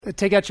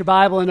Take out your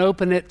Bible and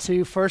open it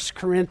to 1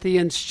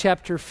 Corinthians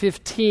chapter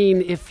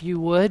 15, if you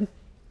would.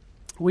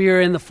 We are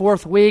in the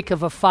fourth week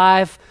of a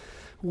five-part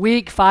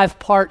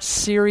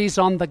series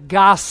on the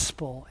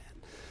gospel.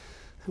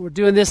 We're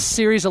doing this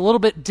series a little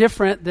bit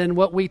different than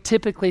what we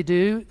typically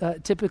do.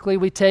 Typically,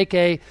 we take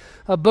a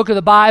book of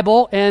the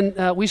Bible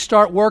and we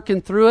start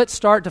working through it,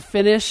 start to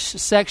finish,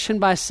 section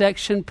by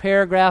section,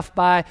 paragraph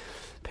by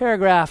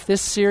paragraph.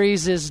 This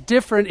series is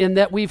different in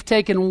that we've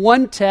taken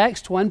one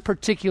text, one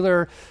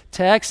particular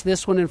text,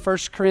 this one in 1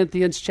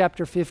 Corinthians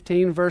chapter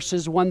 15,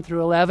 verses 1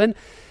 through 11,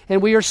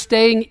 and we are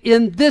staying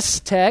in this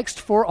text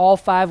for all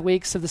 5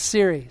 weeks of the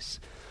series,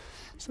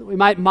 so that we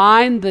might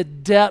mine the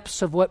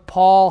depths of what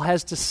Paul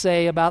has to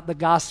say about the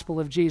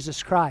gospel of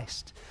Jesus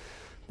Christ.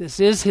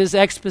 This is his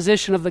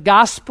exposition of the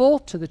gospel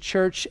to the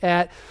church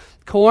at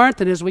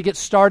Corinth, and as we get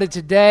started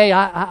today,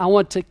 I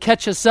want to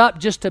catch us up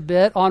just a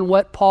bit on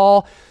what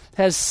Paul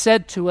has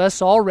said to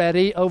us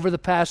already over the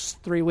past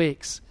 3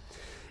 weeks.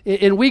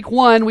 In week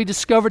 1, we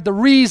discovered the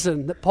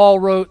reason that Paul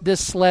wrote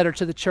this letter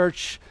to the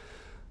church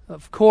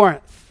of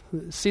Corinth.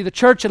 See, the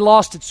church had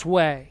lost its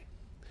way.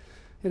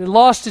 It had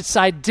lost its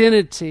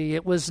identity.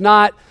 It was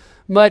not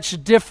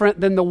much different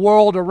than the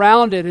world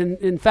around it.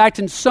 In fact,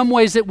 in some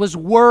ways, it was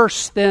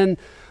worse than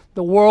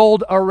the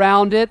world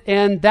around it,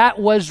 and that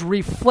was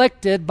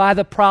reflected by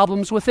the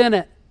problems within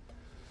it.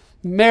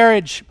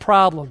 Marriage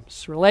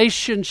problems,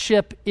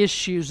 relationship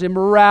issues,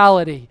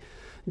 immorality,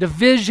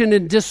 division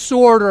and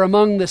disorder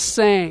among the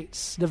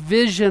saints,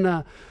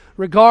 division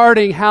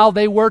regarding how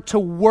they were to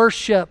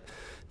worship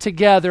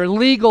together,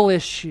 legal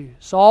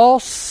issues, all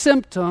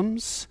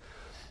symptoms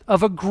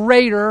of a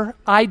greater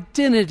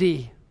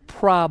identity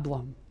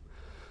problem,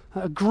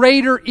 a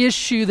greater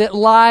issue that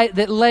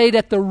laid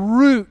at the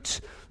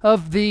root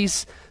of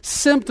these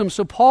symptoms.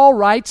 So Paul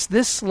writes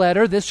this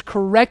letter, this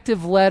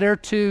corrective letter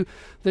to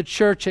the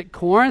church at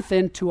Corinth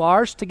and to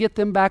ours to get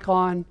them back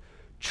on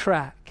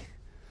track,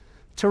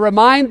 to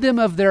remind them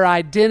of their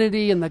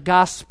identity in the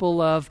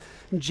gospel of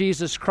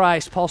Jesus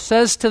Christ. Paul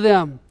says to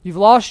them, you've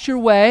lost your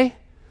way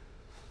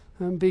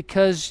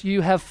because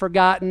you have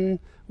forgotten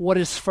what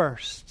is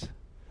first,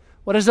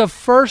 what is of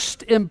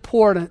first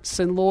importance.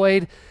 And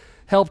Lloyd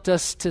helped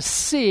us to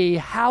see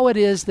how it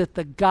is that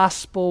the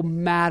gospel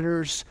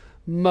matters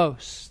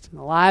most in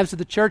the lives of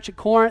the church at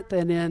Corinth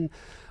and in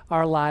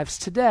our lives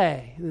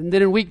today. And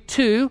then in week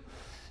 2,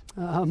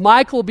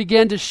 Michael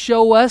began to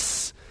show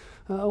us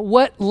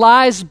what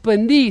lies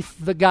beneath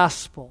the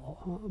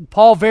gospel.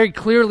 Paul very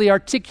clearly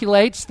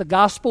articulates the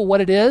gospel,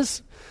 what it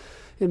is,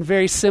 in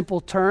very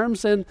simple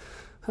terms. And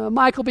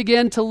Michael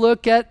began to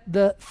look at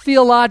the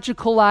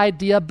theological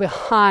idea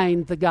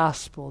behind the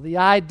gospel, the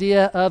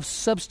idea of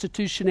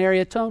substitutionary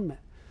atonement.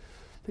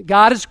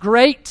 God is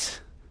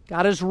great,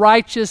 God is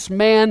righteous,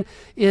 man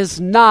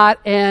is not,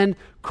 and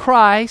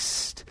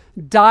Christ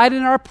died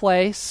in our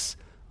place,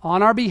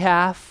 on our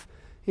behalf,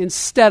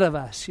 instead of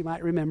us. You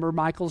might remember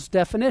Michael's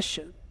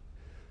definition.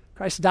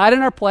 Christ died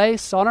in our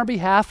place, on our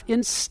behalf,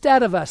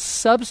 instead of us.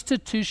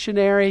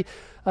 Substitutionary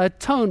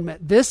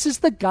atonement. This is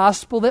the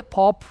gospel that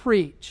Paul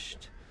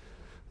preached.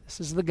 This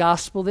is the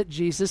gospel that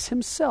Jesus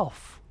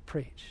himself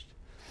preached.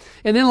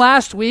 And then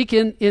last week,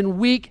 in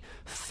week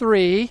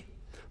 3,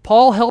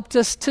 Paul helped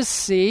us to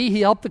see,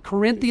 he helped the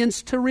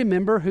Corinthians to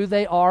remember who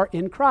they are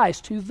in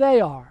Christ, who they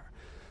are.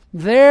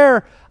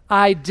 Their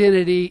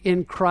identity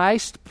in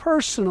Christ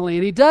personally.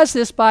 And he does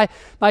this by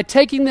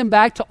taking them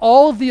back to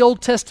all of the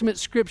Old Testament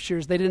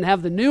scriptures. They didn't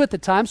have the New at the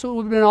time, so it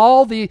would have been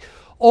all the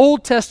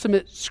Old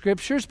Testament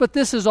scriptures, but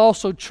this is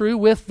also true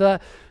with the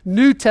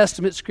New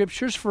Testament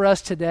scriptures for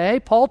us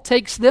today. Paul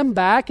takes them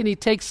back and he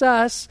takes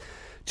us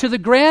to the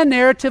grand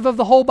narrative of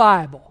the whole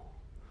Bible,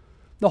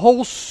 the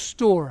whole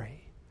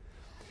story,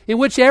 in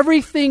which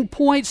everything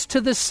points to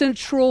the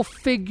central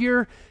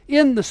figure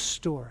in the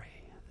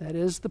story, that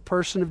is the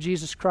person of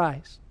Jesus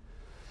Christ.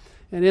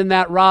 And in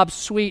that, Rob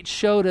Sweet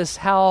showed us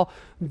how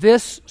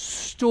this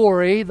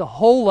story, the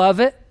whole of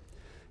it,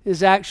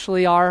 is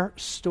actually our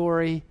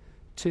story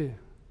too.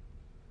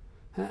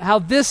 How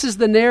this is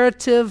the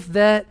narrative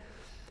that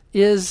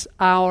is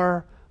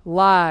our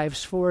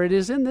lives. For it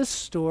is in this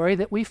story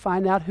that we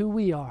find out who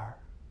we are.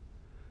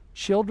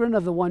 Children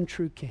of the one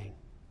true King.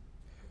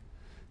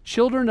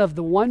 Children of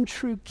the one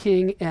true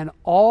King and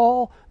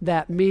all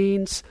that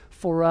means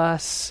for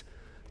us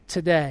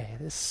today.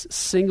 This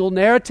single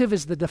narrative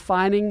is the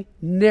defining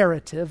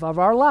narrative of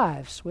our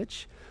lives,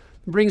 which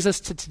brings us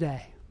to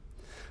today.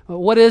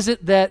 What is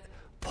it that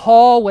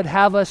Paul would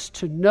have us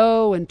to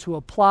know and to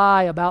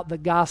apply about the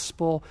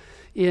gospel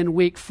in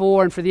week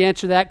 4? And for the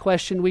answer to that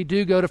question, we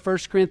do go to 1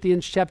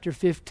 Corinthians chapter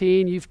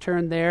 15. You've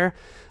turned there.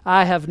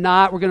 I have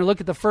not. We're going to look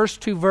at the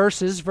first 2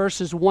 verses,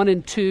 verses 1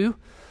 and 2.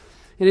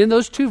 And in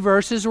those 2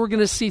 verses, we're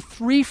going to see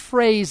 3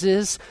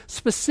 phrases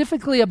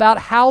specifically about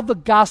how the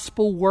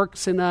gospel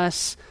works in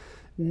us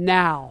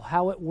now,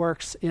 how it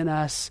works in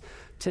us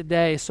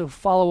today. So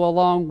follow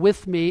along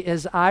with me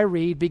as I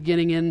read,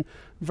 beginning in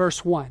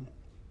verse 1.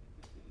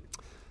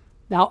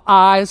 Now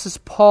I, this is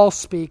Paul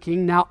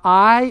speaking, now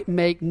I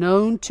make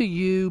known to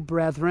you,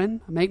 brethren,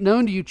 I make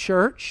known to you,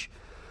 church,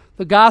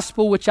 the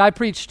gospel which I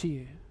preached to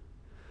you,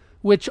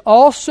 which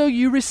also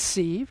you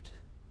received,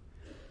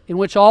 in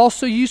which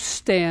also you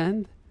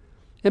stand,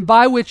 and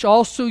by which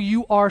also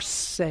you are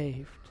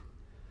saved,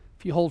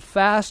 if you hold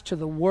fast to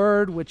the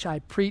word which I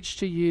preached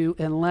to you,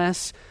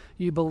 unless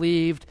you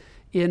believed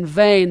in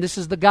vain. This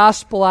is the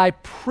gospel I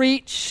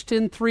preached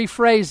in 3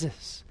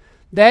 phrases.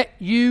 That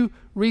you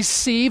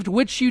received,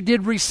 which you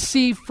did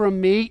receive from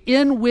me,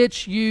 in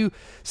which you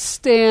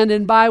stand,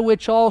 and by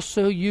which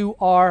also you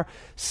are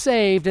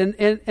saved.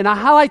 And I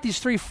highlight these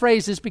 3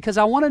 phrases because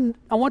I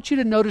want you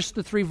to notice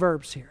the 3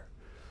 verbs here.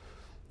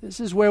 This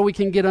is where we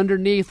can get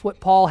underneath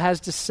what Paul has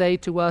to say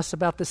to us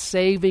about the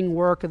saving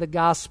work of the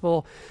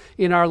gospel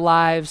in our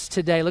lives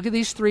today. Look at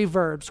these 3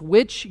 verbs.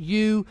 Which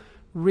you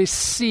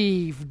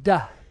received,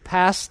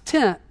 past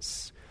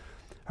tense.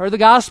 Heard the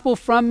gospel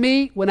from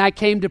me when I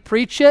came to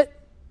preach it,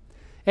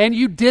 and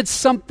you did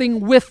something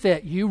with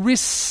it. You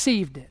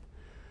received it.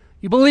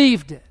 You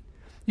believed it.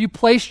 You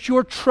placed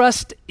your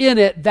trust in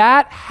it.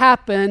 That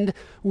happened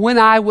when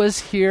I was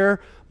here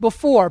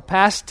before.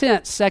 Past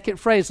tense, second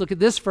phrase. Look at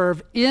this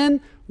verb. In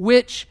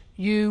which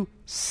you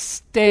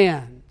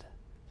stand.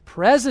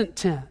 Present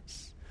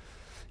tense.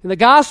 In the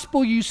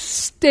gospel you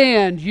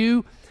stand.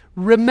 You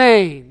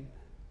remain.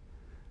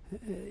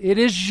 It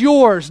is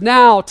yours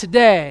now,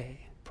 today.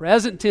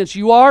 Present tense.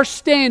 You are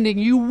standing.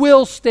 You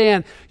will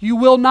stand. You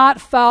will not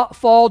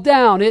fall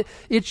down.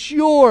 It's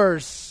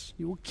yours.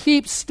 You will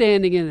keep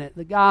standing in it.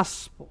 The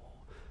gospel.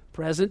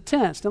 Present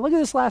tense. Now look at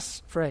this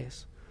last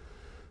phrase.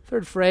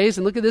 Third phrase,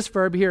 and look at this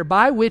verb here.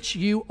 By which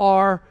you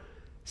are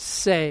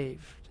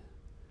saved.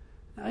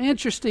 Now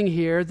interesting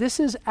here, this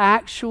is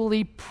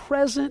actually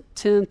present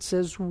tense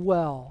as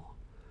well.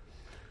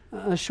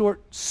 A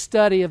short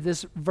study of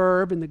this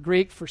verb in the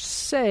Greek for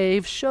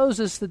save shows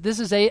us that this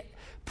is a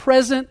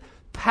present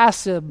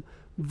passive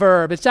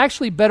verb. It's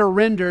actually better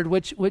rendered,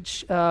 which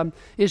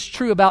is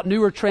true about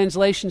newer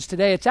translations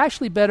today. It's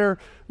actually better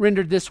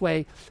rendered this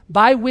way: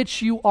 by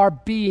which you are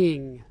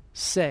being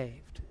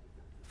saved.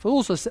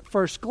 Fools us at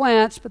first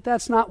glance, but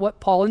that's not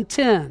what Paul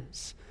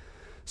intends.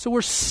 So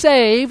we're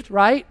saved,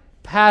 right?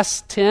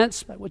 Past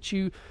tense, by which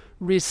you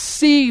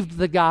received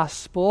the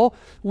gospel.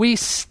 We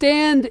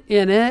stand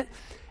in it,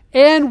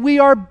 and we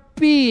are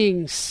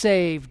being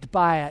saved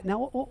by it.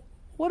 Now,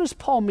 what does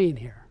Paul mean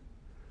here?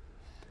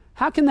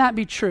 How can that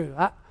be true?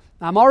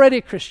 I'm already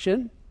a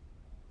Christian.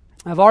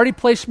 I've already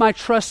placed my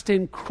trust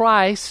in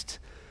Christ.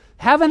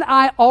 Haven't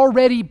I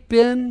already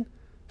been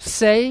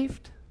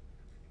saved?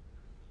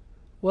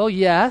 Well,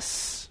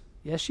 yes.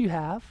 Yes, you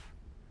have.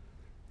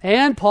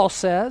 And Paul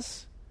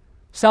says,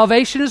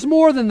 salvation is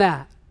more than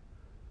that.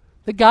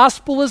 The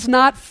gospel is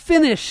not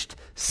finished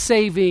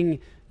saving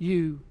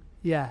you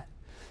yet.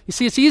 You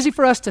see, it's easy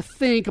for us to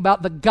think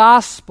about the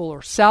gospel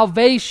or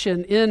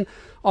salvation in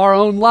our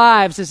own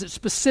lives as it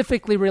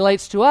specifically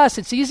relates to us.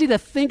 It's easy to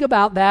think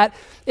about that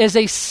as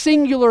a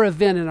singular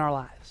event in our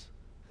lives.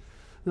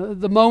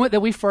 The moment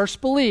that we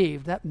first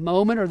believed, that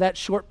moment or that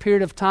short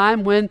period of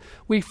time when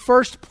we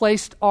first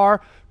placed our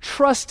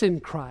trust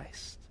in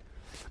Christ.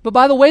 But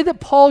by the way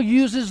that Paul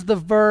uses the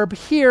verb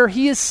here,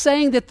 he is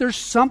saying that there's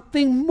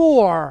something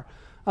more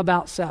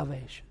about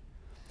salvation.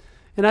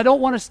 And I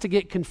don't want us to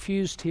get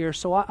confused here,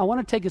 so I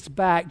want to take us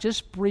back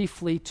just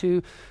briefly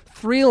to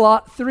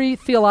three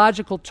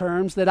theological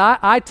terms that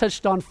I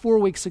touched on 4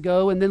 weeks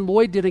ago, and then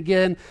Lloyd did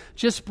again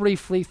just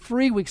briefly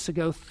 3 weeks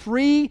ago.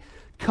 3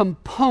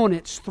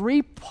 components,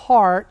 3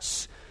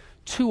 parts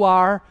to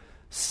our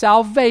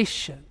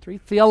salvation. 3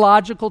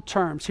 theological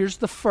terms. Here's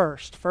the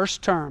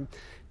first term,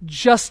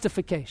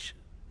 justification.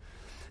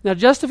 Now,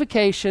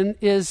 justification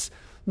is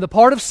the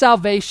part of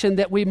salvation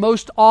that we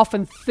most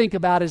often think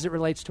about as it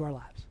relates to our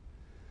lives.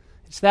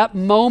 It's that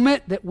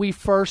moment that we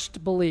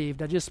first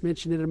believed. I just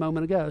mentioned it a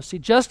moment ago. See,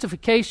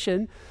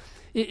 justification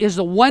is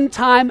a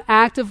one-time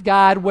act of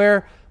God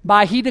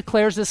whereby He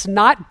declares us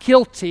not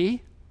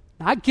guilty,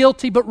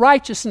 but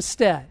righteous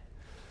instead.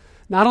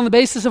 Not on the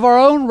basis of our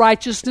own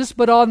righteousness,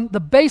 but on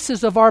the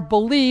basis of our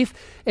belief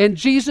in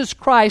Jesus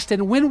Christ.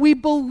 And when we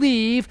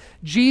believe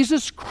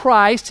Jesus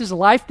Christ, His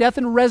life, death,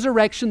 and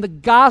resurrection, the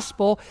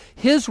gospel,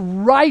 His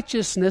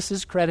righteousness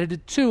is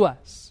credited to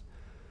us.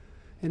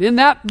 And in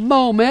that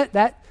moment,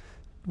 that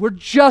we're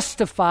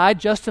justified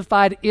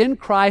in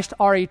Christ.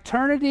 Our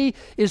eternity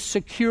is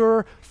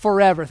secure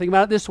forever. Think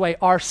about it this way.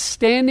 Our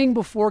standing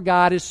before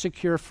God is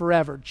secure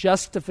forever.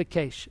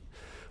 Justification.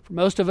 For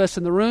most of us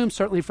in the room,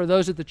 certainly for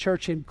those at the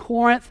church in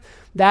Corinth,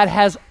 that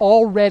has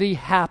already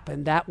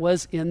happened. That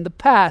was in the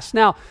past.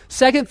 Now,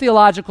 second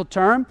theological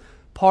term,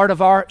 part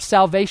of our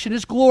salvation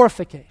is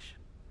glorification.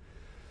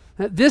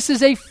 This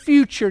is a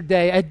future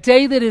day, a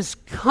day that is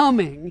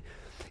coming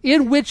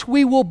in which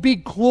we will be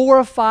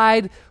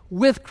glorified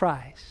with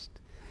Christ,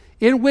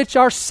 in which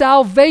our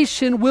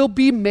salvation will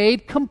be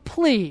made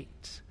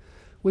complete.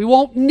 We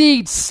won't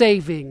need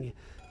saving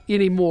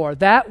anymore.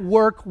 That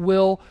work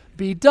will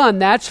be done.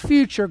 That's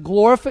future.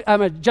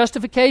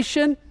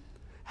 Justification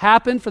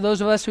happen for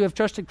those of us who have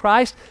trusted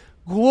Christ.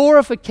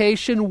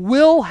 Glorification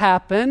will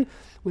happen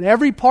when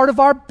every part of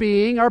our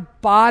being, our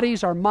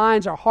bodies, our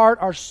minds, our heart,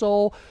 our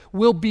soul,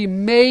 will be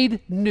made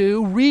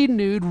new,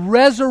 renewed,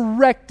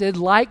 resurrected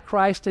like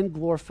Christ and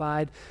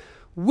glorified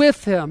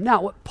with Him.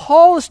 Now, what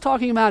Paul is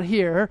talking about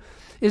here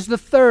is the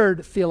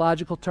third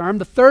theological term,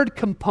 the third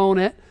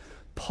component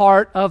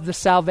part of the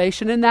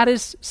salvation, and that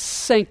is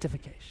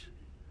sanctification.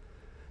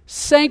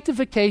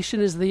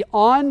 Sanctification is the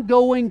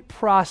ongoing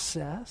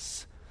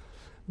process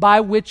by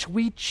which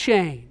we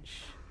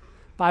change,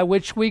 by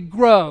which we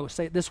grow,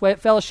 say it this way at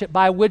Fellowship,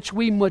 by which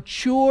we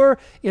mature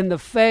in the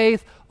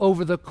faith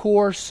over the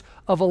course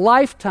of a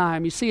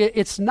lifetime. You see,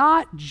 it's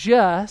not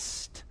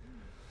just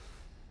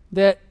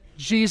that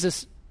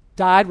Jesus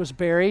died, was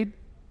buried,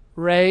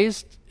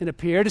 raised, and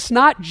appeared. It's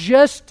not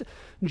just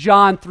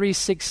John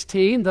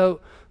 3:16,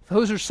 though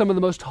those are some of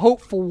the most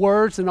hopeful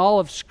words in all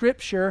of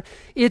Scripture.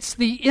 It's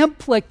the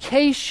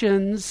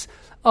implications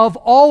of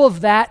all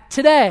of that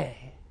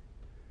today.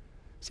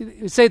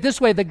 See, say it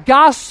this way, the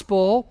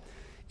gospel,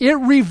 it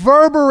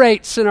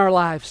reverberates in our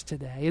lives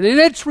today. And in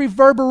its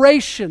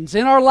reverberations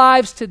in our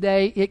lives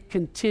today, it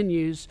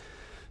continues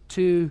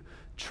to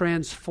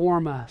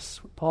transform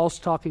us. What Paul's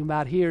talking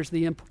about here is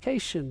the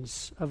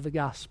implications of the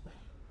gospel.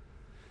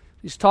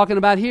 He's talking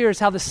about here is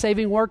how the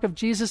saving work of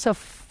Jesus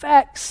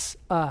affects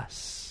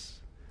us,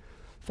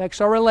 affects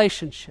our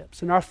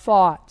relationships and our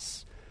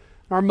thoughts,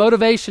 our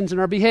motivations and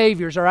our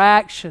behaviors, our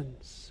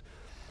actions,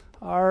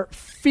 our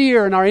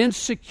fear and our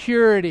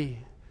insecurity,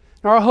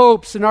 our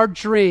hopes and our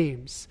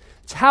dreams.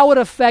 It's how it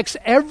affects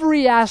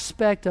every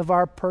aspect of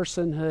our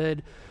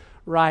personhood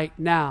right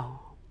now.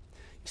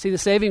 You see, the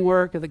saving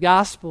work of the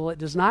gospel, it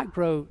does not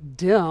grow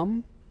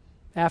dim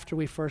after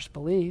we first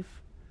believe.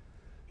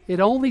 It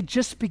only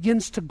just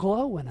begins to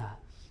glow in us.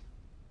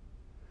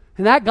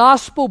 And that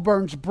gospel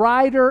burns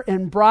brighter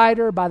and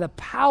brighter by the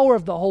power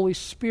of the Holy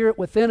Spirit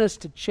within us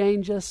to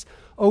change us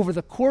over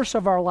the course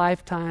of our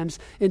lifetimes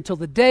until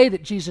the day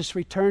that Jesus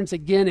returns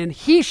again and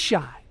He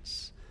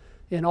shines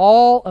in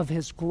all of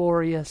His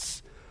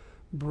glorious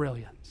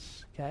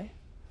brilliance. Okay?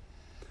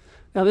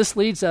 Now this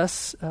leads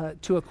us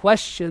to a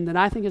question that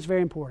I think is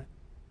very important.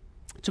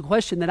 It's a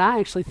question that I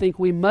actually think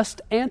we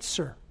must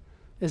answer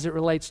as it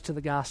relates to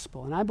the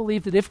gospel. And I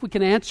believe that if we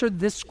can answer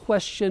this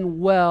question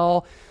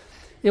well,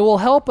 it will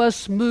help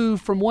us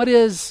move from what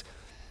is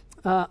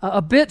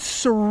a bit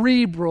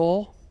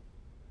cerebral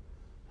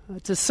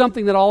to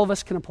something that all of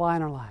us can apply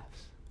in our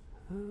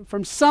lives.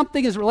 From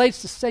something as it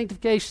relates to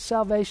sanctification,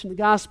 salvation, the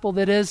gospel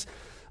that is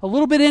a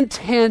little bit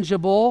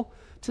intangible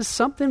to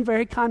something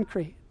very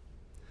concrete.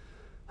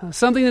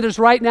 Something that is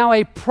right now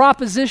a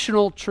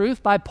propositional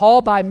truth by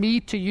Paul, by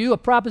me to you, a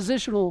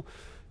propositional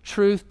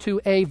truth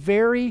to a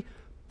very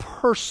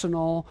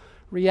personal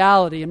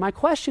reality. And my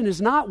question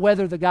is not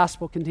whether the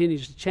gospel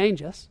continues to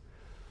change us.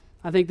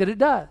 I think that it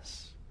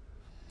does.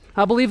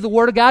 I believe the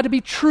Word of God to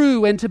be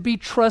true and to be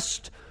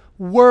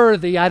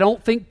trustworthy. I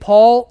don't think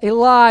Paul a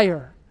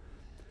liar.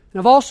 And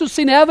I've also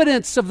seen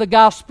evidence of the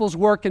gospel's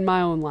work in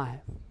my own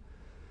life.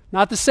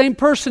 Not the same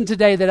person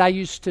today that I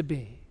used to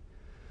be.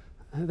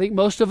 I think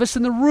most of us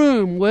in the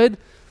room would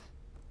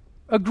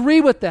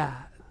agree with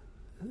that.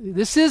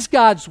 This is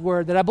God's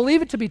Word, that I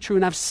believe it to be true,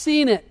 and I've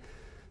seen it.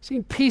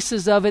 Seen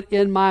pieces of it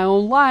in my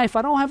own life.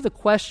 I don't have the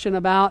question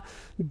about,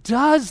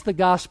 does the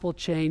gospel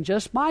change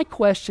us? My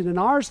question and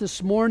ours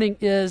this morning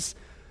is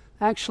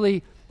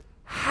actually,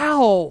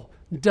 how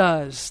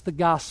does the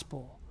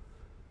gospel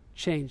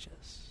change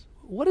us?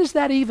 What does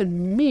that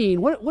even mean?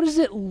 What does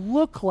it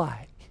look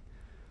like?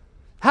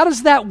 How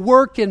does that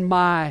work in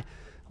my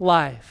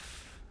life?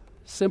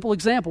 Simple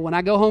example, when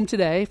I go home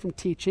today from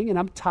teaching and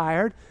I'm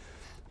tired,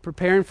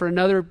 preparing for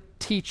another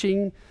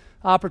teaching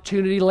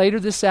opportunity later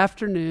this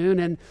afternoon,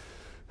 and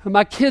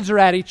my kids are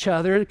at each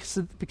other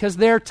because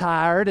they're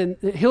tired, and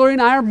Hillary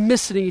and I are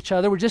missing each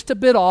other. We're just a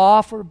bit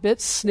off, we're a bit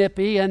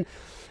snippy, and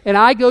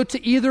I go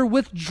to either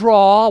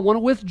withdraw, I want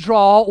to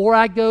withdraw, or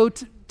I go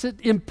to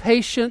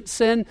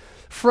impatience and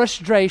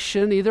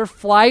frustration, either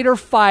flight or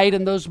fight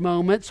in those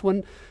moments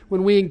when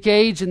we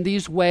engage in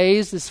these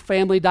ways, this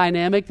family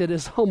dynamic that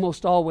is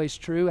almost always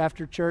true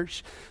after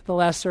church, the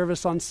last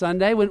service on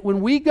Sunday.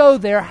 When we go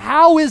there,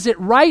 how is it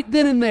right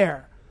then and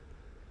there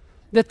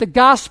that the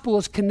gospel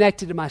is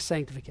connected to my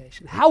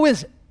sanctification? How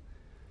is it?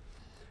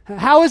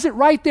 How is it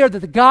right there that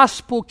the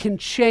gospel can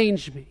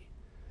change me?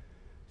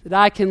 That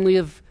I can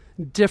live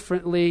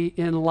differently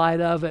in light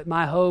of it?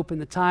 My hope in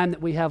the time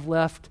that we have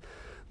left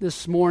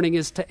this morning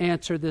is to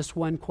answer this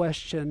one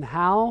question.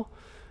 How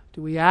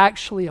do we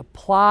actually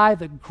apply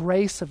the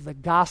grace of the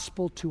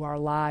gospel to our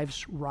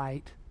lives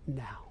right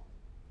now?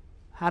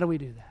 How do we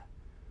do that?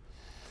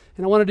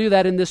 And I want to do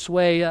that in this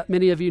way.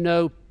 Many of you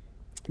know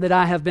that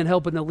I have been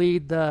helping to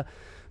lead the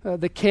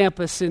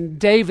campus in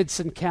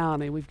Davidson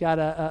County. We've got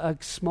a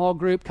small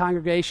group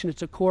congregation.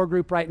 It's a core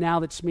group right now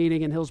that's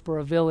meeting in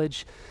Hillsborough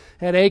Village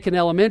at Aiken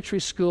Elementary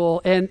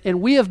School.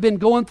 And we have been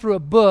going through a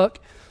book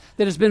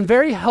that has been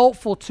very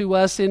helpful to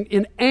us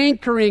in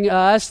anchoring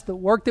us, the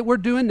work that we're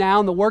doing now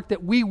and the work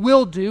that we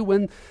will do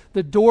when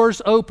the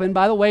doors open.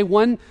 By the way,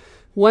 one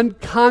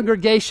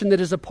congregation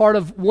that is a part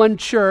of one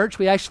church,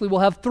 we actually will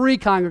have 3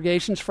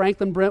 congregations,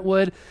 Franklin,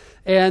 Brentwood,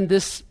 and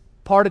this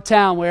part of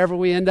town, wherever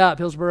we end up,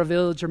 Hillsborough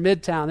Village or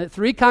Midtown.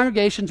 3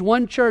 congregations,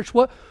 one church,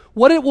 what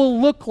it will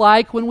look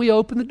like when we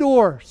open the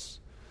doors.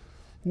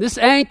 This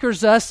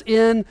anchors us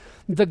in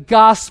the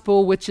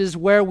gospel, which is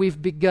where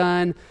we've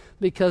begun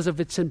because of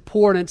its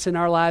importance in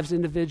our lives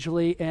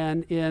individually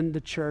and in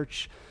the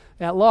church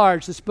at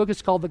large. This book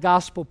is called The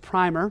Gospel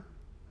Primer.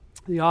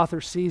 The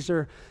author,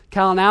 Caesar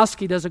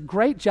Kalinowski, does a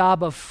great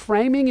job of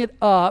framing it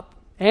up,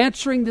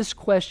 answering this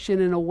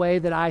question in a way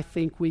that I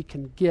think we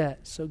can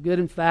get. So good,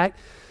 in fact,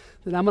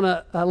 that I'm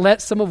going to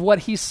let some of what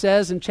he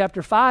says in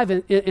chapter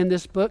 5 in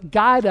this book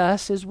guide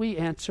us as we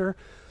answer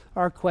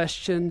our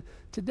question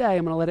today.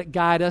 I'm going to let it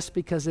guide us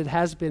because it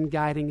has been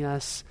guiding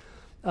us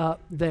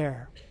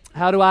there.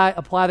 How do I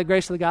apply the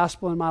grace of the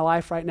gospel in my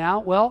life right now?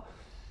 Well,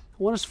 I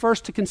want us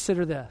first to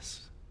consider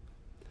this.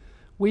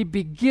 We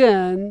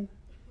begin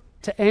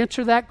to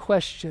answer that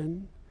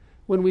question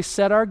when we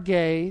set our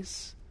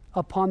gaze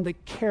upon the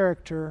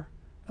character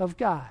of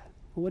God.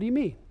 What do you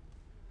mean?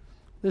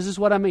 This is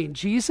what I mean.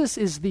 Jesus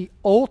is the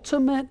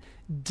ultimate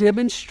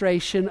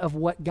demonstration of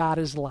what God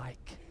is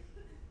like.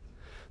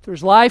 Through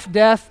his life,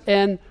 death,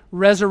 and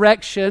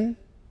resurrection,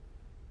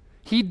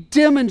 he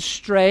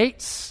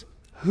demonstrates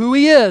who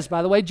he is.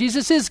 By the way,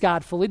 Jesus is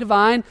God, fully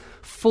divine,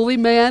 fully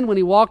man. When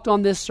he walked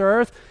on this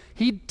earth,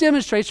 he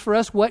demonstrates for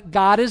us what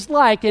God is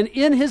like. And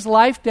in his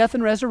life, death,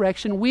 and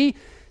resurrection, we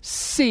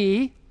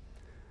see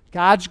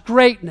God's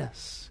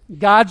greatness,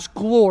 God's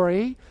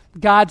glory,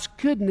 God's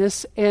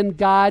goodness, and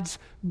God's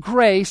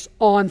grace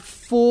on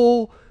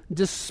full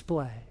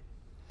display.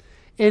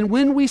 And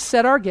when we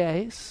set our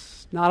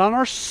gaze, not on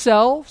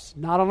ourselves,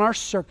 not on our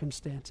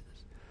circumstances,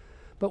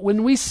 but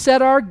when we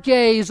set our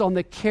gaze on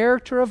the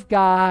character of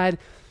God,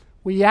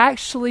 we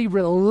actually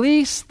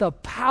release the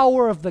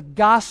power of the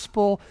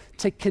gospel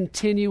to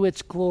continue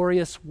its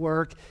glorious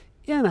work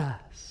in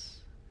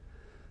us.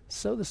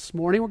 So this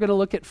morning we're going to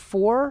look at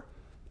 4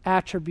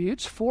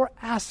 attributes, 4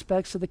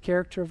 aspects of the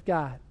character of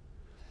God.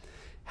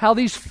 How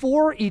these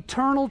 4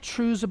 eternal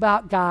truths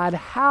about God,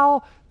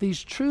 how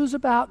these truths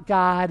about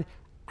God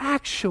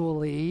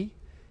actually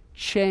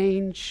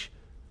change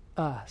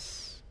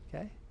us.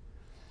 Okay?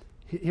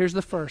 Here's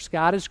the first.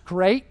 God is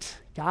great.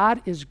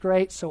 God is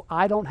great, so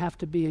I don't have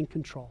to be in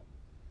control.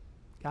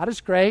 God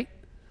is great,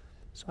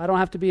 so I don't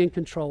have to be in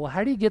control. Well,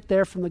 how do you get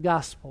there from the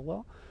gospel?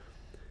 Well,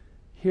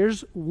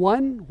 here's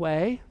one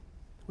way.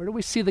 Where do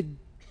we see the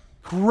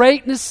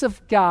greatness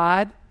of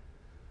God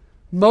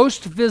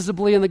most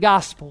visibly in the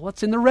gospel? Well,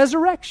 it's in the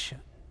resurrection.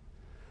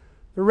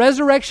 The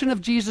resurrection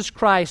of Jesus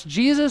Christ.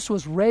 Jesus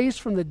was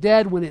raised from the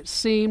dead when it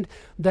seemed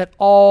that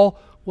all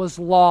was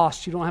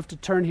lost. You don't have to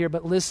turn here,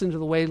 but listen to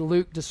the way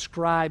Luke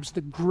describes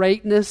the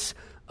greatness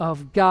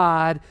of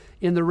God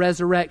in the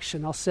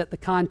resurrection. I'll set the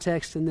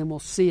context and then we'll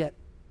see it.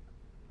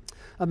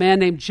 A man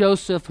named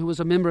Joseph, who was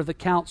a member of the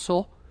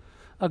council,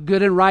 a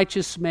good and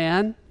righteous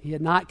man. He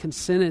had not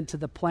consented to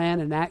the plan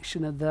and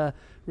action of the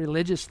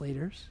religious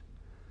leaders.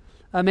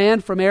 A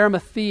man from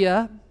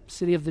Arimathea,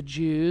 city of the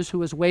Jews, who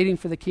was waiting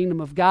for the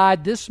kingdom of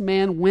God. This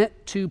man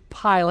went to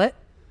Pilate,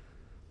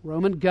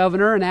 Roman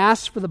governor, and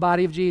asked for the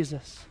body of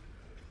Jesus.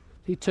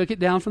 He took it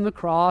down from the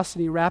cross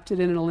and he wrapped it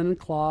in a linen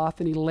cloth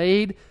and he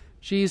laid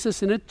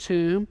Jesus in a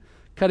tomb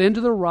cut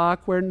into the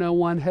rock where no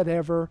one had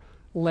ever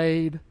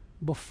laid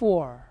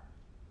before.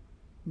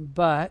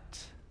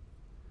 But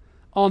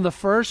on the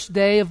first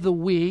day of the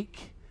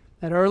week,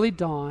 at early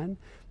dawn,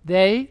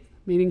 they,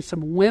 meaning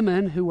some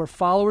women who were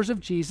followers of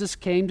Jesus,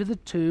 came to the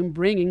tomb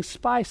bringing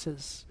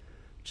spices,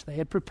 which they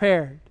had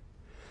prepared.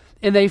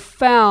 And they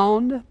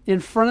found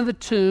in front of the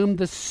tomb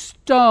the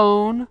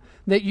stone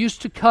that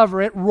used to cover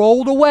it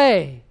rolled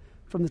away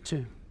from the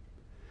tomb.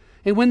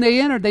 And when they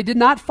entered, they did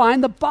not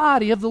find the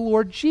body of the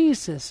Lord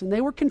Jesus, and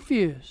they were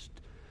confused,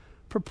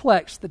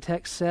 perplexed, the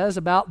text says,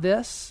 about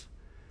this.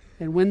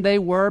 And when they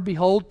were,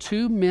 behold,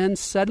 2 men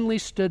suddenly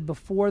stood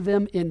before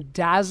them in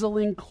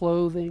dazzling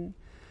clothing,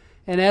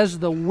 and as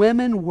the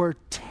women were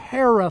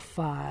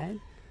terrified,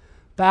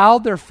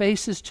 bowed their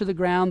faces to the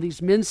ground,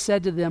 these men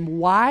said to them,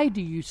 "Why do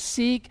you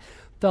seek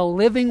the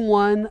living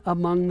one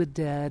among the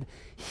dead?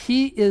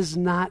 He is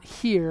not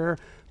here,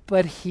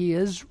 but he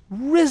is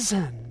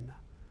risen."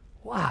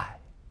 Why?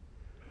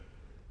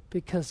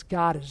 Because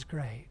God is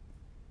great,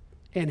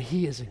 and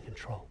he is in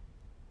control.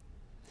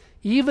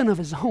 Even of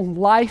his own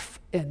life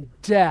and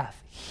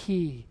death,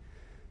 he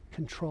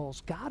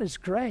controls. God is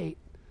great,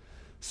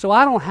 so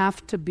I don't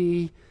have to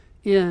be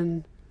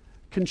in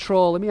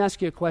control. Let me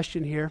ask you a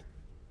question here.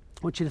 I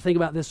want you to think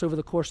about this over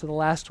the course of the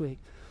last week.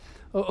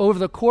 Over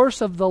the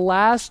course of the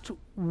last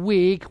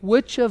week,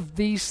 which of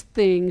these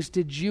things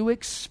did you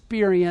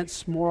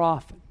experience more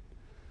often?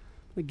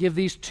 We give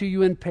these to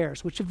you in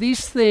pairs. Which of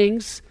these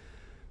things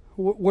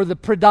were the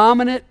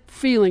predominant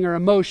feeling or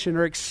emotion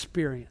or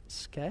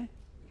experience? Okay?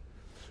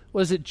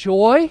 Was it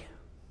joy?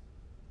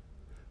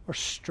 or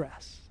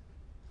stress?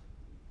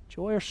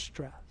 Joy or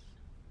stress?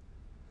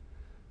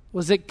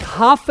 Was it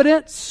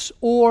confidence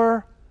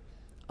or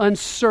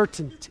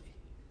uncertainty?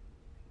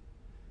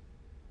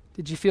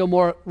 Did you feel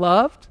more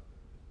loved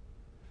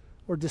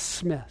or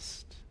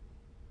dismissed,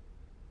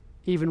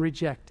 even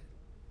rejected?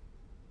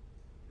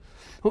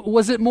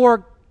 Was it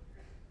more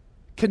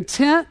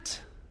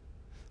content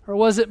or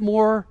was it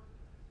more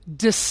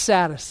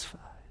dissatisfied?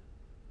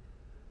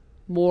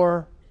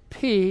 More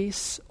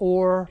peace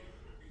or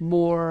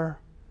more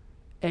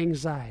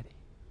anxiety?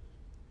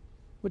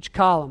 Which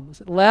column?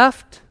 Was it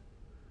left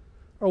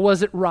or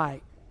was it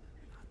right?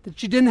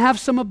 That you didn't have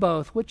some of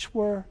both. Which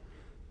were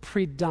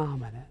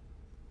predominant?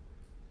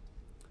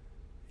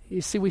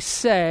 You see, we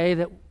say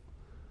that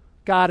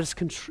God is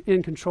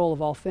in control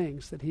of all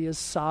things, that He is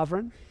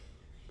sovereign,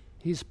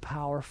 He's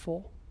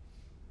powerful.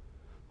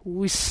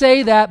 We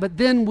say that, but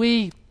then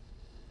we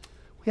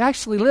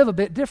actually live a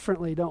bit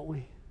differently, don't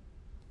we?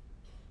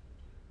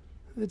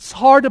 It's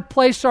hard to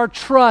place our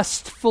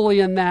trust fully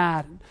in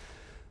that.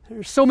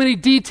 There's so many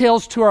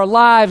details to our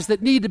lives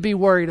that need to be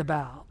worried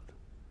about.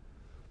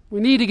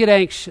 We need to get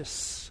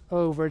anxious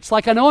over. It's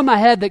like I know in my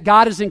head that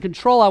God is in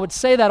control. I would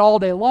say that all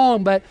day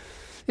long, but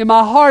in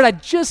my heart I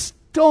just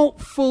don't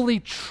fully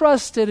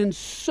trust it, and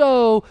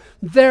so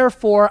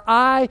therefore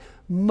I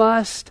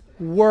must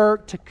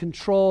work to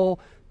control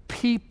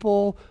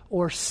people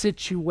or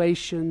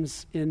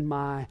situations in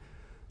my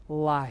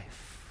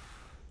life.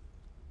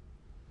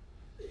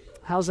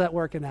 How's that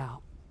working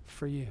out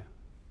for you?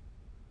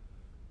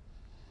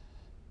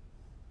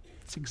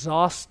 It's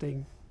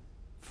exhausting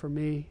for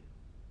me.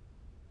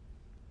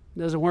 It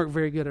doesn't work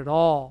very good at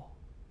all.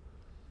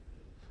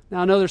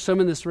 Now, I know there's some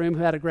in this room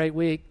who had a great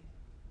week.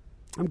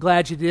 I'm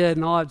glad you did,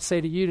 and all I'd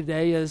say to you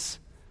today is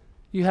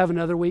you have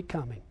another week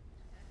coming.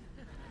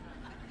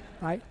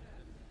 Right?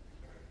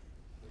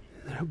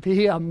 There'll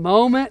be a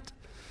moment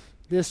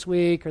this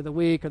week or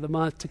the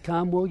month to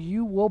come where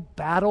you will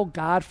battle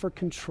God for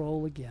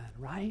control again,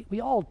 right? We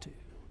all do.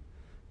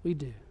 We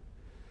do.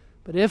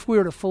 But if we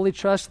were to fully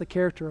trust the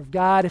character of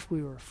God, if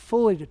we were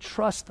fully to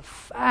trust the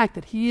fact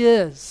that He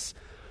is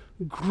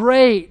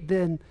great,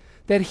 then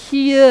that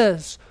He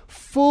is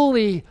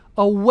fully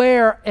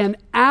aware and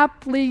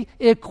aptly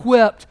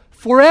equipped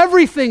for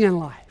everything in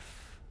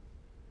life,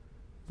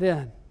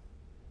 then,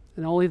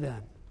 and only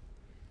then,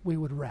 we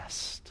would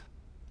rest,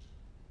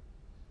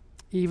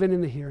 even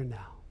in the here and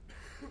now.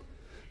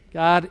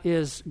 God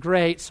is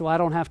great, so I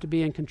don't have to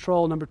be in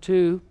control. Number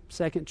two,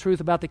 second truth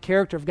about the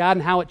character of God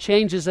and how it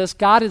changes us.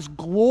 God is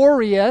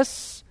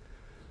glorious,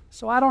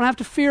 so I don't have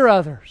to fear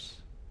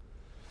others.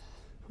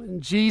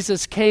 When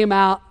Jesus came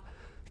up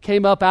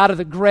out of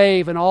the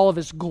grave in all of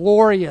His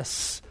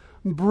glorious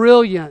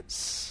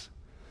brilliance,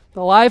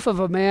 the life of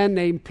a man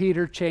named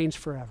Peter changed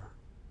forever.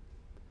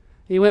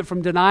 He went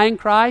from denying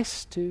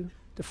Christ to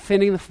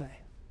defending the faith.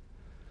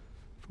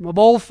 From a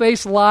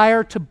bold-faced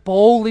liar to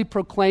boldly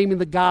proclaiming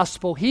the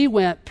gospel,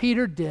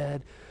 Peter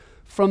did,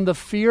 from the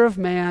fear of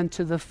man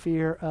to the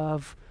fear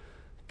of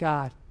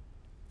God.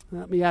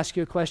 Let me ask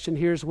you a question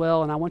here as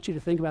well, and I want you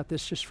to think about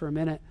this just for a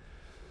minute.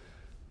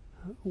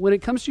 When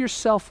it comes to your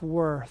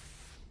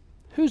self-worth,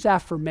 whose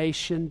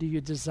affirmation do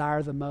you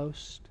desire the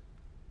most?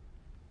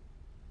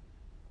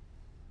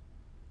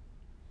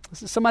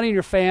 Is it somebody in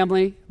your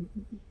family,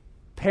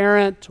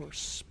 parent or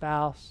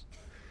spouse?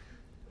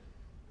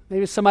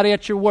 Maybe it's somebody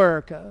at your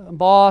work, a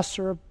boss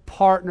or a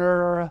partner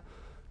or a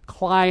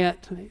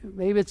client.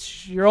 Maybe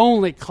it's your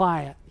only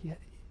client.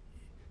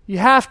 You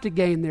have to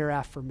gain their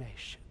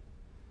affirmation.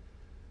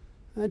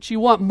 That you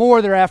want more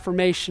of their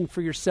affirmation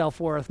for your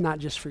self-worth, not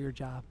just for your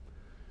job.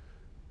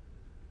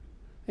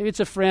 Maybe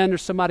it's a friend or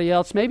somebody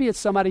else. Maybe it's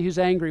somebody who's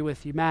angry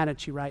with you, mad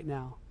at you right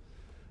now.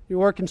 You're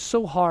working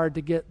so hard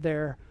to get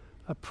their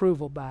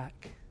approval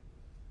back,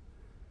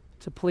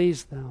 to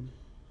please them.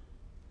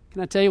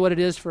 Can I tell you what it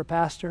is for a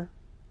pastor?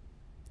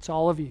 It's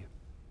all of you.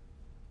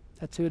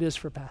 That's who it is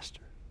for a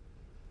pastor.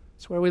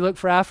 It's where we look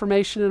for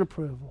affirmation and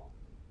approval.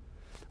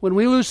 When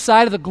we lose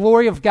sight of the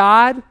glory of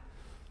God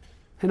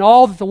and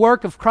all that the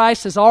work of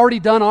Christ has already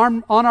done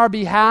on our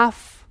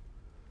behalf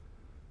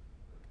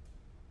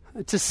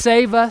to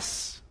save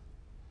us,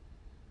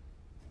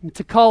 and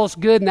to call us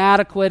good and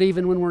adequate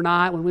even when we're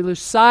not, when we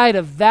lose sight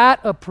of that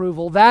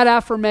approval, that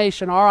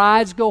affirmation, our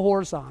eyes go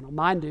horizontal.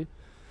 Mine do.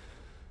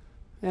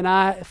 And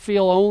I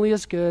feel only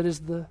as good as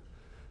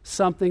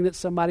something that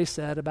somebody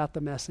said about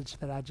the message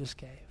that I just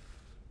gave.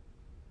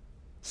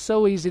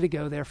 So easy to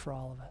go there for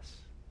all of us.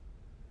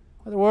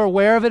 Whether we're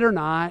aware of it or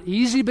not,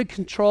 easy to be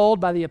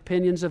controlled by the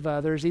opinions of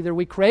others. Either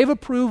we crave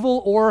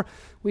approval or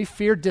we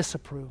fear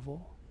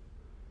disapproval.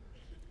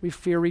 We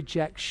fear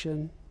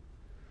rejection,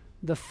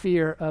 the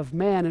fear of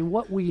man. And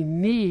what we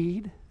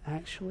need,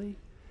 actually,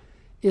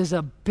 is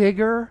a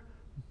bigger,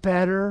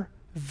 better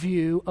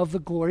view of the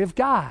glory of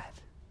God.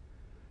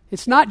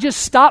 It's not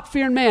just stop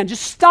fearing man.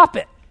 Just stop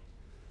it.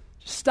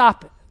 Just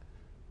stop it.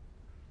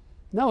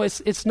 No,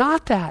 it's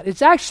not that.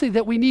 It's actually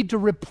that we need to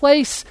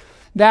replace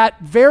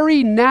that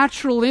very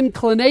natural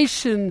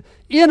inclination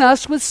in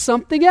us with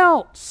something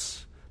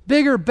else.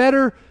 Bigger,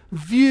 better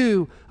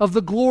view of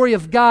the glory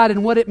of God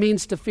and what it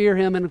means to fear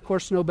Him. And of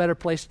course, no better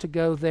place to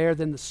go there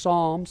than the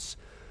Psalms.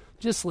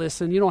 Just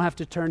listen. You don't have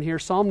to turn here.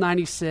 Psalm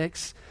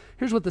 96.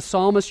 Here's what the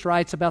psalmist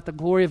writes about the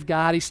glory of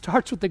God. He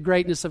starts with the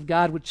greatness of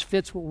God, which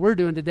fits what we're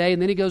doing today,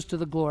 and then he goes to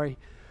the glory.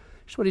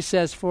 Here's what he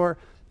says: "For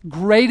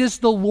great is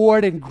the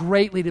Lord and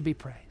greatly to be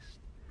praised.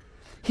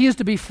 He is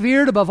to be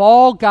feared above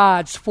all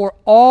gods, for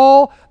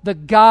all the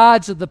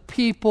gods of the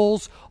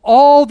peoples,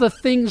 all the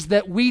things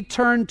that we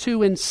turn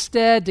to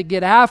instead to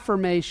get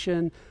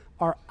affirmation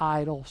are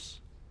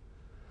idols.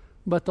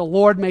 But the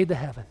Lord made the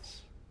heavens.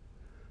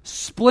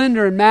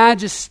 Splendor and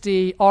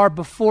majesty are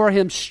before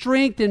Him.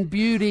 Strength and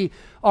beauty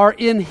are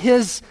in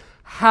His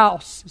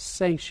house,"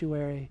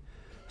 sanctuary.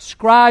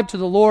 "Ascribe to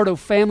the Lord, O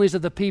families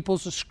of the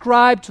peoples.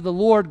 Ascribe to the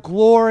Lord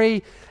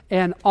glory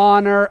and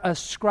honor.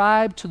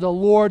 Ascribe to the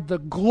Lord the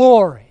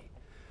glory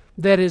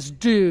that is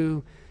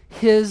due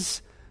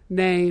His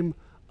name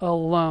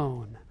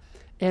alone."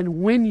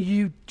 And when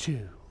you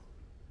do,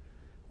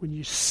 when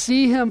you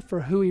see Him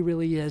for who He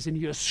really is, and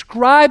you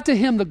ascribe to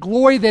Him the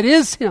glory that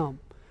is Him,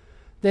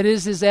 that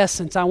is His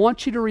essence, I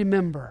want you to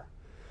remember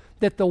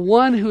that the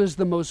one who is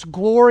the most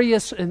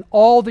glorious in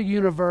all the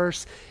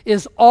universe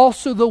is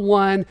also the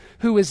one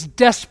who is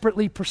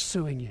desperately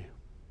pursuing you.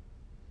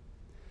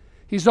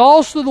 He's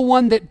also the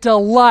one that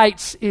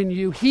delights in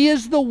you. He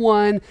is the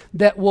one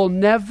that will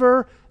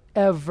never,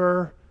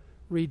 ever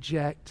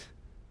reject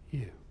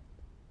you.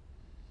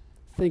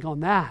 Think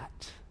on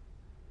that,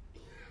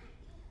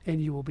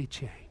 and you will be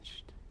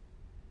changed.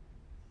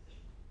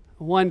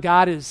 One,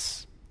 God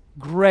is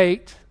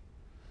great,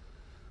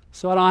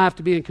 so I don't have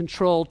to be in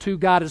control. Two,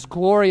 God is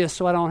glorious,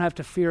 so I don't have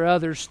to fear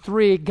others.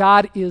 Three,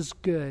 God is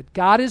good.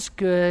 God is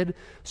good,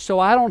 so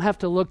I don't have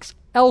to look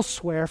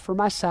elsewhere for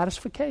my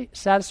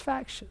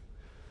satisfaction.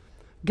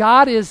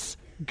 God is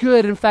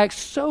good, in fact,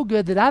 so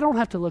good that I don't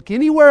have to look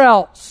anywhere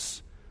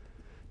else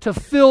to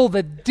fill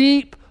the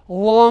deep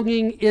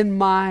longing in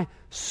my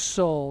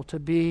soul to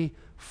be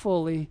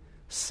fully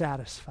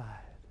satisfied.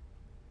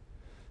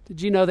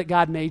 Did you know that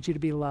God made you to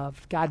be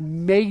loved? God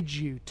made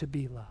you to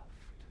be loved.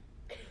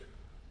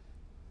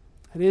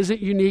 It isn't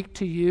unique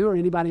to you or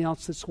anybody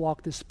else that's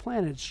walked this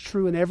planet. It's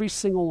true in every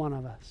single one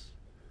of us.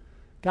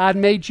 God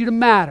made you to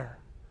matter.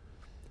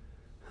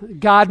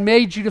 God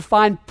made you to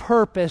find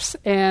purpose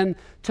and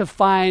to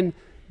find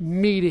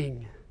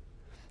meaning.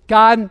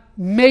 God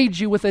made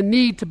you with a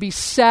need to be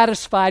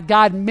satisfied.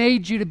 God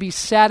made you to be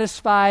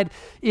satisfied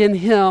in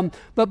Him.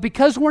 But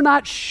because we're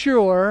not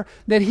sure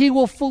that He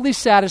will fully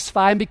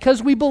satisfy, and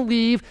because we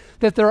believe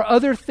that there are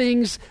other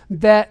things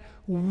that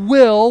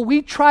will,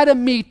 we try to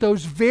meet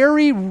those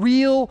very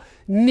real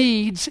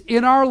needs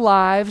in our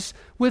lives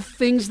with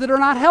things that are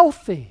not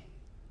healthy.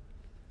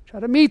 Try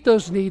to meet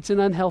those needs in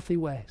unhealthy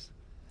ways.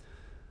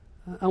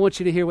 I want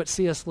you to hear what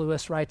C.S.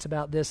 Lewis writes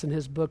about this in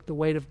his book, The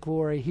Weight of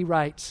Glory. He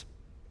writes,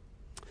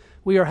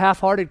 "We are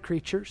half-hearted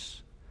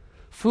creatures,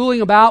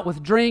 fooling about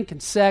with drink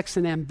and sex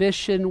and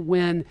ambition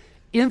when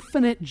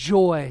infinite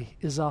joy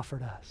is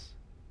offered us.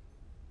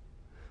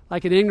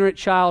 Like an ignorant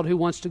child who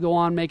wants to go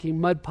on making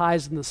mud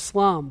pies in the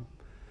slum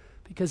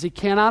because he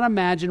cannot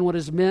imagine what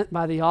is meant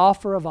by the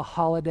offer of a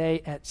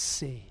holiday at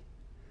sea.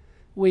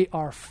 We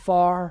are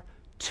far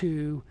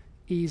too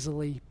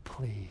easily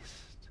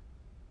pleased.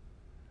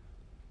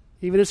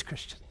 Even as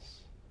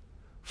Christians,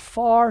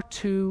 far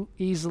too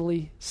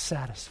easily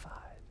satisfied,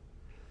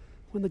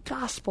 when the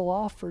gospel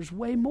offers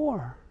way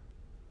more.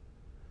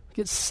 We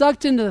get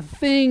sucked into the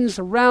things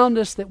around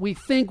us that we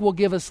think will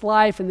give us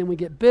life, and then we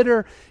get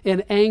bitter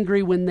and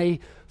angry when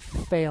they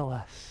fail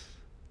us.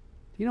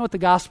 Do you know what the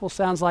gospel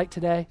sounds like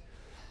today?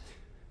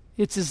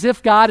 It's as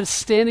if God is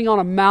standing on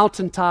a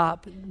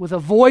mountaintop with a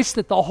voice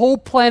that the whole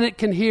planet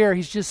can hear.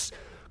 He's just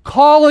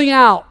calling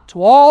out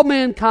to all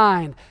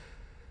mankind,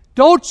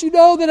 "Don't you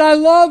know that I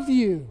love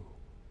you?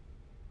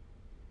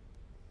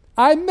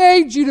 I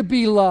made you to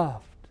be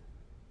loved.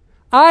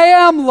 I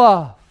am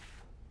love.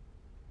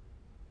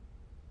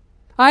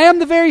 I am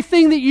the very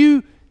thing that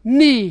you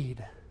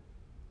need.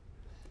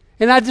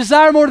 And I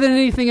desire more than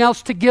anything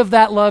else to give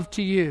that love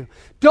to you.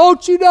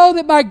 Don't you know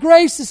that my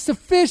grace is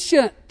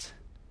sufficient?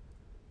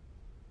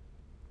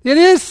 It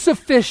is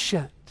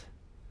sufficient.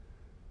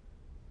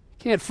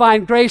 Can't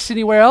find grace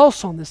anywhere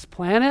else on this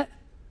planet.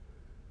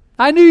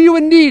 I knew you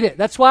would need it.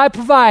 That's why I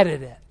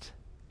provided it.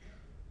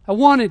 I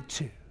wanted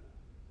to.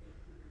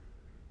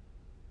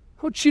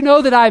 Don't you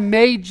know that I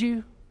made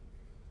you?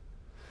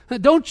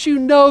 Don't you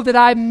know that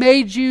I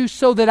made you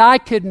so that I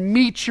could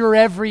meet your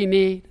every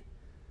need?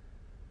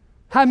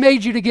 I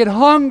made you to get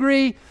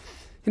hungry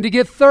and to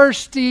get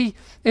thirsty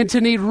and to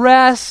need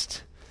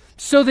rest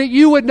so that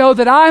you would know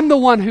that I'm the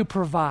one who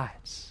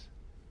provides.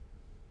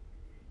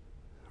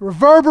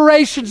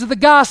 Reverberations of the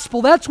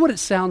gospel, that's what it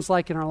sounds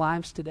like in our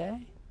lives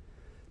today.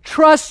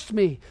 Trust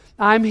me,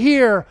 I'm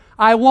here.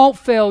 I won't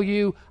fail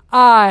you.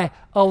 I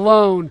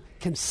alone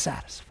can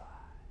satisfy.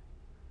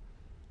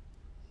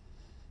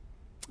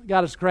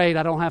 God is great.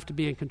 I don't have to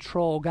be in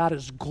control. God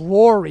is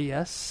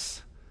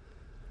glorious.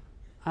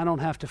 I don't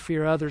have to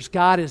fear others.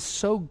 God is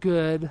so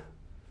good.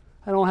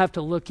 I don't have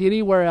to look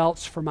anywhere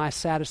else for my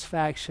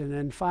satisfaction.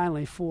 And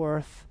finally,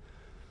 fourth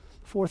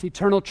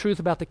eternal truth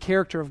about the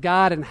character of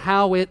God and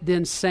how it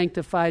then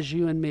sanctifies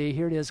you and me.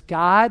 Here it is.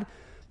 God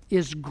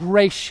is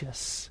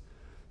gracious,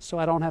 so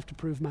I don't have to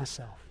prove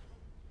myself.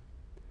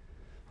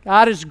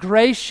 God is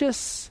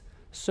gracious,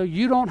 so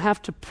you don't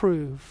have to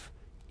prove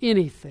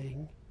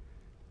anything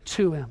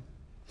to Him.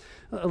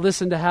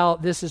 Listen to how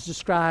this is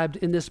described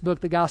in this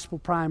book, The Gospel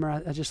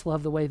Primer. I just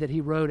love the way that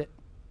he wrote it.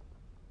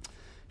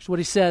 Here's what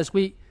he says.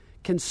 We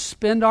can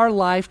spend our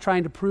life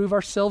trying to prove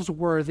ourselves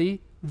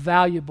worthy,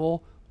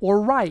 valuable,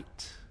 or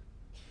right.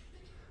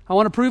 I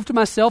want to prove to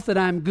myself that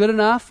I'm good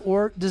enough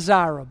or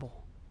desirable.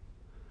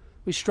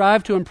 We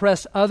strive to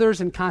impress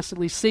others and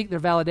constantly seek their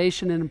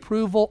validation and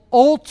approval.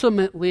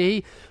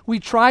 Ultimately, we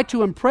try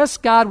to impress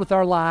God with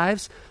our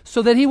lives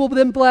so that He will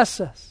then bless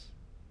us,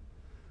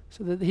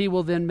 so that He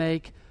will then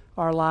make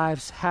our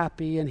lives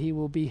happy and He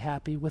will be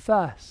happy with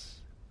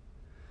us.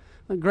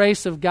 The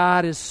grace of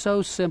God is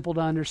so simple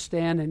to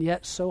understand and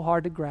yet so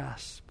hard to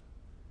grasp.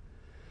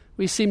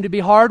 We seem to be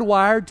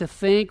hardwired to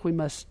think we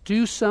must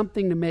do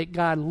something to make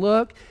God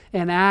look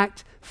and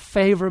act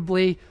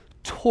favorably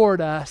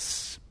toward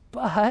us.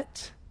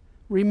 But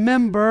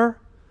remember,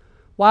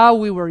 while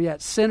we were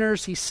yet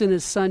sinners, He sent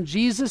His Son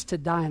Jesus to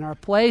die in our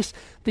place,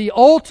 the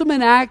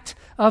ultimate act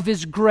of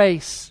His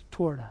grace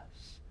toward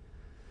us.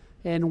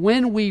 And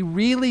when we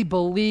really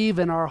believe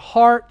in our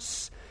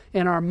hearts,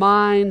 in our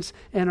minds,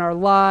 and our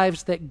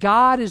lives that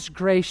God is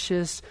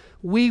gracious,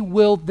 we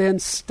will then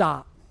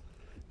stop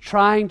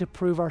trying to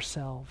prove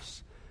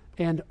ourselves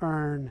and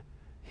earn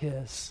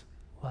His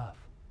love.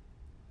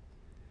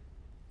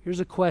 Here's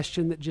a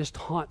question that just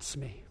haunts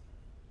me.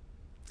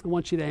 I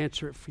want you to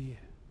answer it for you.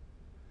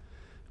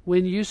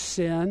 When you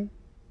sin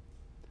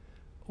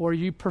or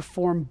you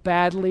perform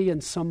badly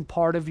in some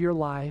part of your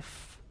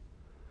life,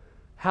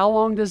 how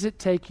long does it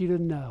take you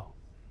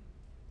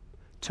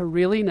to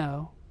really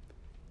know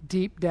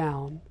deep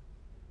down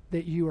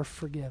that you are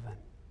forgiven?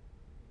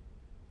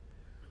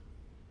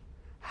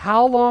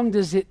 How long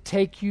does it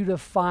take you to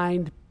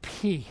find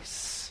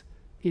peace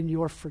in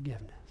your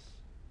forgiveness?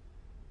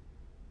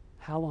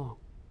 How long?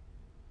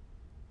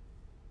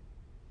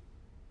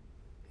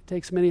 It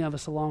takes many of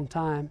us a long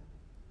time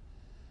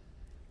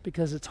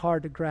because it's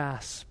hard to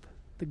grasp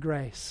the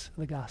grace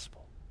of the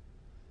gospel.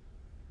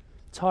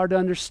 It's hard to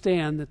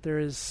understand that there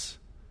is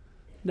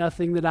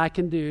nothing that I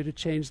can do to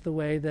change the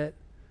way that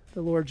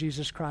the Lord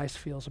Jesus Christ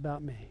feels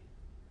about me.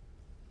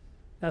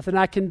 Nothing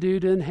I can do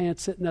to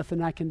enhance it,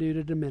 nothing I can do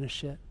to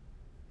diminish it.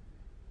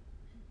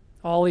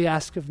 All He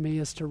asks of me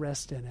is to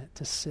rest in it,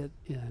 to sit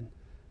in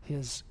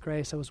His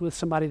grace. I was with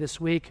somebody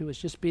this week who was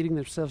just beating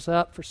themselves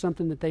up for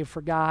something that they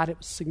forgot. It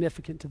was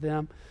significant to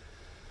them.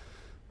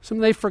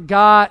 Something they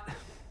forgot,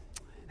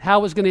 how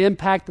it was going to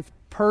impact the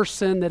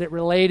person that it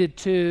related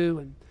to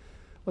and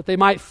what they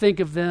might think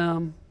of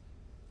them.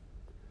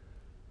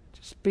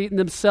 Just beating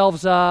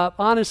themselves up.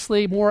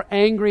 Honestly, more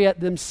angry at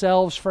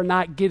themselves for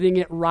not getting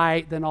it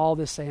right than all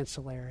this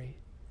ancillary.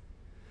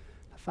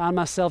 I found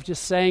myself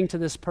just saying to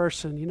this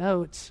person,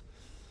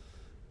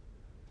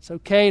 it's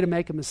okay to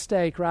make a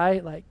mistake,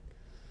 right? Like,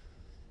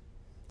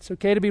 it's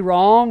okay to be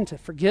wrong, to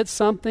forget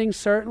something,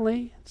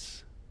 certainly.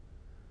 It's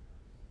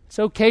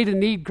okay to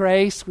need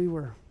grace. We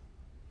were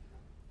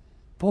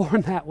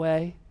born that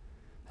way.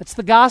 That's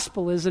the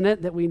gospel, isn't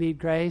it, that we need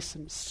grace?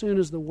 And as soon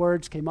as the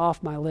words came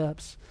off my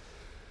lips,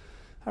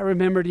 I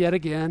remembered yet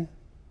again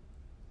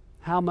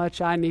how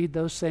much I need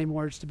those same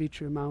words to be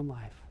true in my own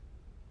life.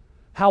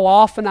 How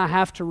often I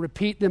have to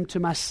repeat them to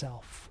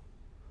myself.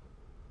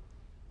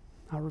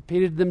 I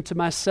repeated them to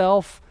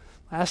myself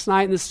last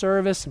night in the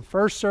service, and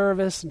first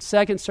service, and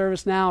second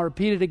service now. I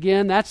repeat it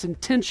again. That's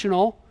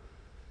intentional,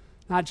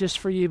 not just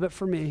for you, but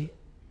for me.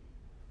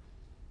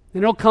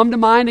 And it'll come to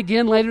mind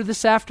again later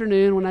this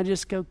afternoon when I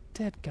just go,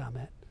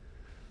 dadgummit.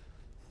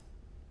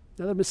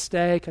 Another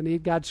mistake. I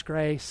need God's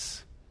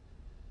grace.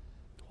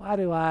 Why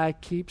do I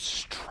keep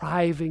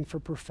striving for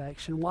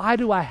perfection? Why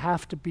do I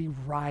have to be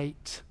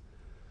right?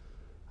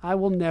 I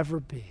will never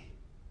be.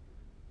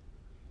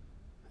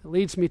 It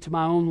leads me to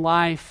my own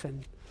life,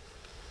 and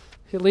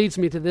it leads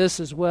me to this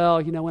as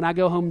well. When I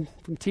go home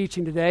from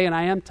teaching today, and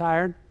I am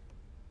tired,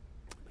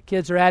 my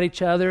kids are at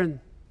each other, and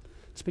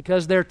it's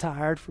because they're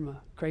tired from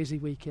a crazy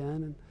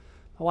weekend. And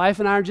my wife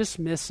and I are just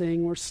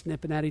missing. We're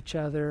snipping at each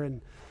other,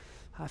 and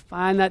I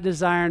find that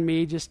desire in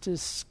me just to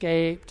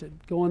escape, to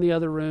go in the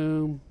other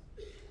room.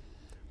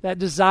 That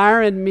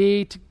desire in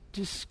me to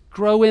just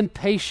grow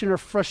impatient or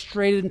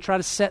frustrated and try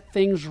to set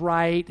things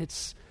right.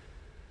 It's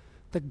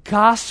the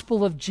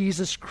gospel of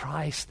Jesus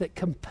Christ that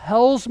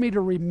compels me to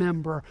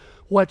remember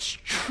what's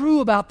true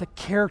about the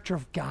character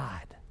of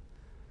God.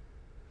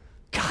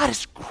 God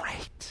is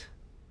great.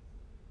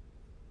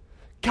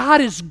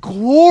 God is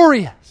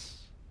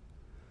glorious.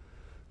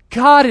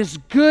 God is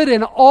good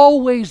and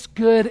always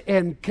good,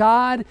 and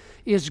God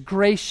is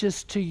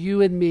gracious to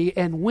you and me.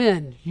 And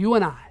when you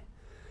and I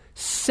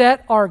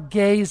set our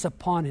gaze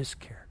upon His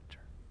character,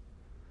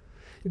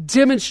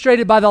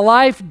 demonstrated by the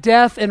life,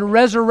 death, and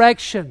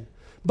resurrection,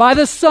 by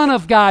the Son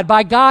of God,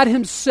 by God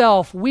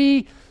himself,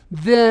 we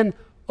then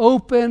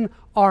open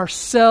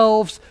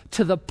ourselves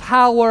to the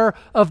power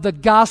of the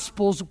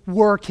gospel's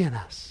work in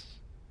us,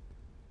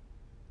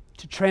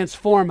 to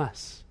transform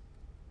us,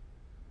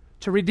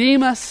 to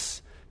redeem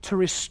us, to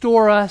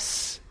restore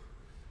us,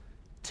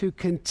 to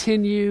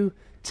continue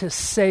to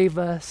save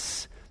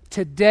us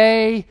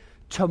today,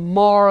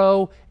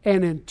 tomorrow,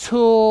 and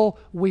until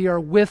we are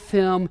with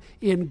him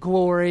in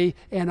glory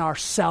and our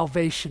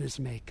salvation is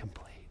made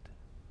complete.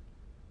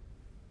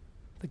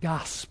 The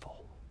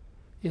gospel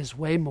is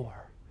way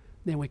more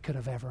than we could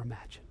have ever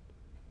imagined.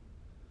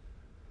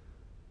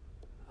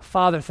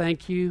 Father,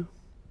 thank you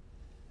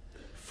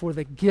for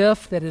the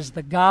gift that is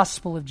the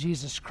gospel of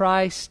Jesus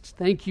Christ.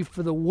 Thank you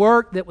for the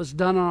work that was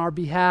done on our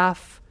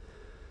behalf.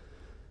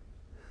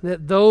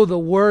 That though the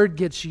word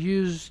gets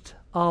used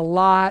a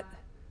lot,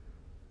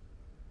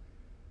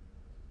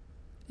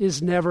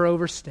 is never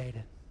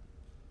overstated.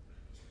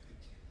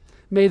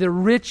 May the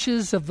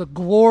riches of the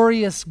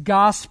glorious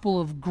gospel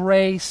of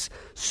grace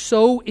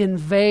so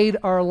invade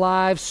our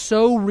lives,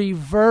 so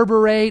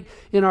reverberate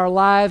in our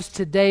lives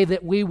today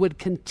that we would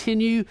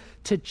continue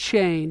to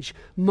change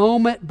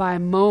moment by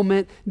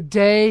moment,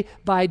 day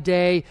by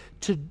day,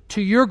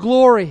 to your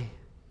glory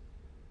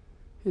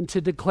and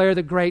to declare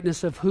the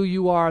greatness of who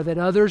you are, that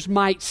others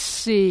might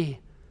see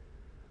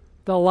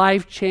the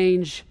life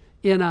change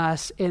in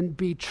us and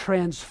be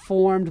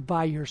transformed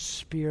by your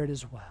Spirit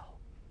as well.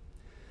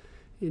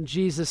 In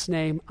Jesus'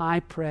 name I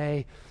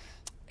pray,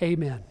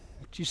 amen.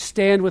 Would you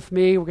stand with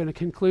me? We're going to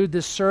conclude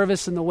this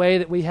service in the way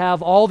that we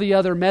have all the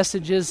other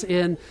messages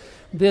in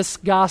this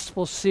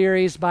gospel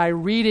series by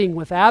reading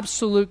with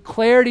absolute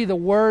clarity the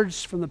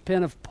words from the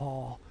pen of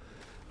Paul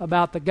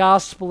about the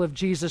gospel of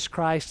Jesus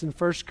Christ in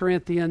 1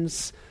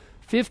 Corinthians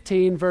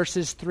 15,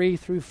 verses 3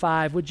 through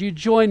 5. Would you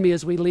join me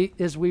as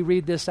we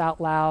read this out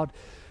loud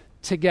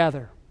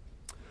together?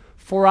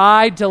 For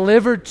I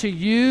delivered to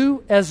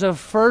you as of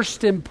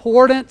first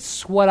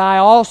importance what I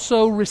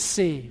also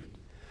received,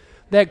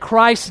 that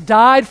Christ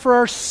died for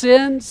our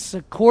sins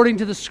according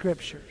to the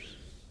Scriptures,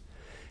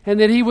 and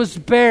that he was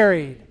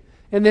buried,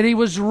 and that he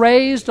was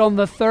raised on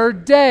the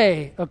third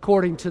day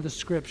according to the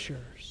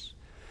Scriptures,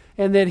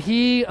 and that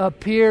he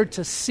appeared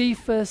to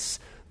Cephas,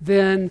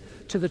 then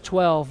to the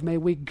 12. May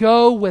we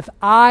go with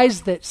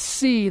eyes that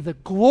see the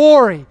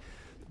glory,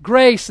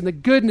 grace, and the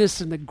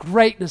goodness and the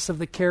greatness of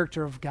the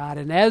character of God.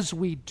 And as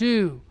we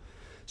do,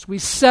 as we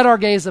set our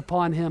gaze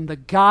upon him, the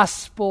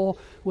gospel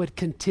would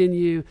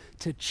continue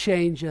to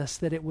change us,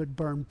 that it would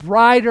burn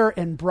brighter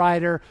and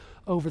brighter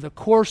over the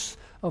course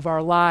of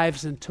our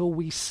lives until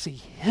we see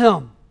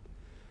him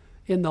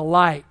in the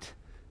light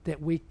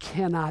that we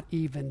cannot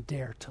even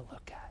dare to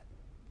look at.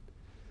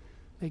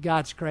 May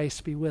God's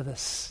grace be with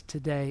us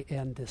today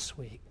and this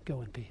week. Go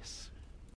in peace.